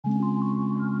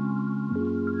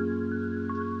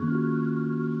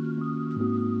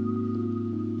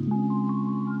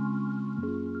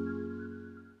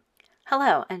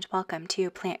Hello and welcome to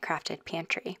Plant Crafted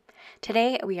Pantry.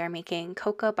 Today we are making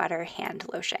cocoa butter hand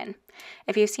lotion.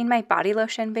 If you've seen my body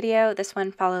lotion video, this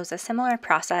one follows a similar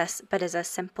process but is a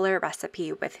simpler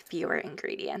recipe with fewer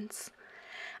ingredients.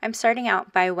 I'm starting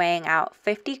out by weighing out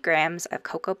 50 grams of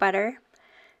cocoa butter,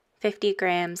 50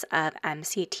 grams of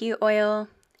MCT oil,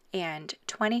 and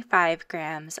 25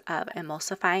 grams of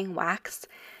emulsifying wax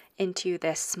into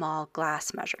this small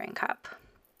glass measuring cup.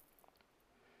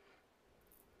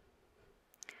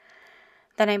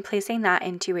 Then I'm placing that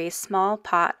into a small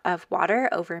pot of water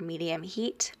over medium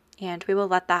heat, and we will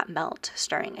let that melt,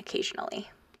 stirring occasionally.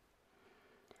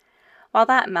 While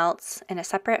that melts, in a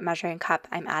separate measuring cup,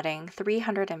 I'm adding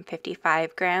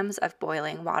 355 grams of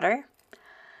boiling water,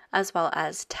 as well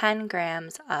as 10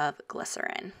 grams of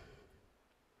glycerin.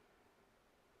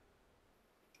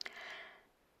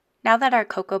 Now that our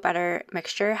cocoa butter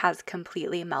mixture has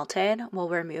completely melted, we'll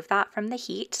remove that from the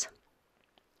heat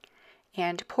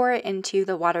and pour it into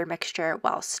the water mixture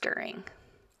while stirring.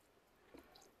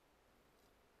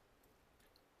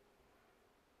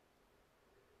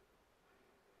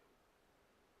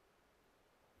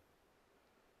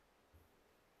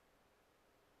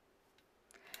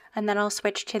 And then I'll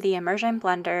switch to the immersion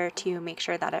blender to make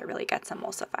sure that it really gets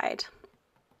emulsified.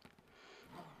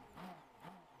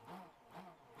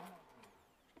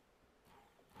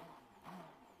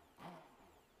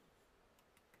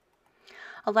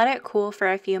 I'll let it cool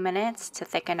for a few minutes to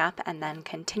thicken up and then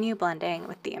continue blending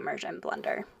with the immersion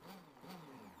blender.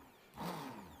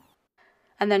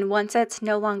 And then once it's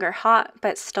no longer hot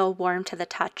but still warm to the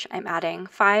touch, I'm adding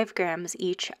 5 grams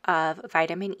each of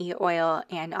vitamin E oil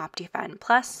and Optifen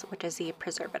Plus, which is a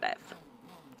preservative.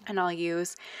 And I'll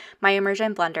use my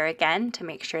immersion blender again to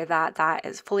make sure that that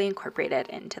is fully incorporated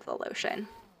into the lotion.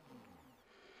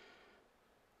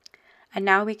 And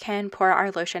now we can pour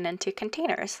our lotion into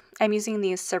containers. I'm using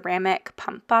these ceramic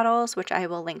pump bottles, which I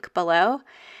will link below,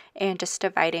 and just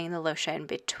dividing the lotion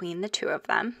between the two of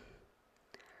them.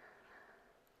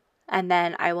 And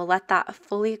then I will let that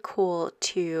fully cool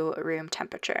to room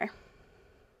temperature.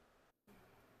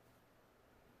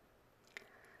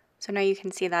 So now you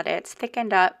can see that it's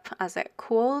thickened up as it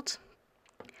cooled.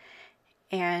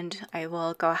 And I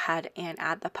will go ahead and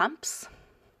add the pumps.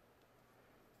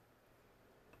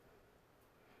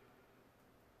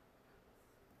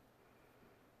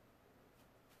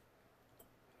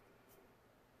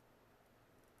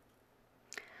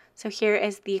 So here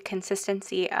is the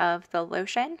consistency of the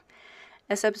lotion.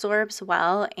 This absorbs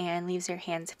well and leaves your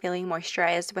hands feeling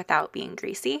moisturized without being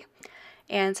greasy.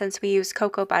 And since we use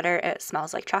cocoa butter, it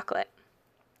smells like chocolate.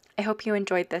 I hope you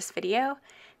enjoyed this video.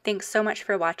 Thanks so much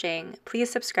for watching.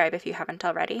 Please subscribe if you haven't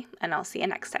already, and I'll see you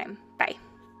next time. Bye.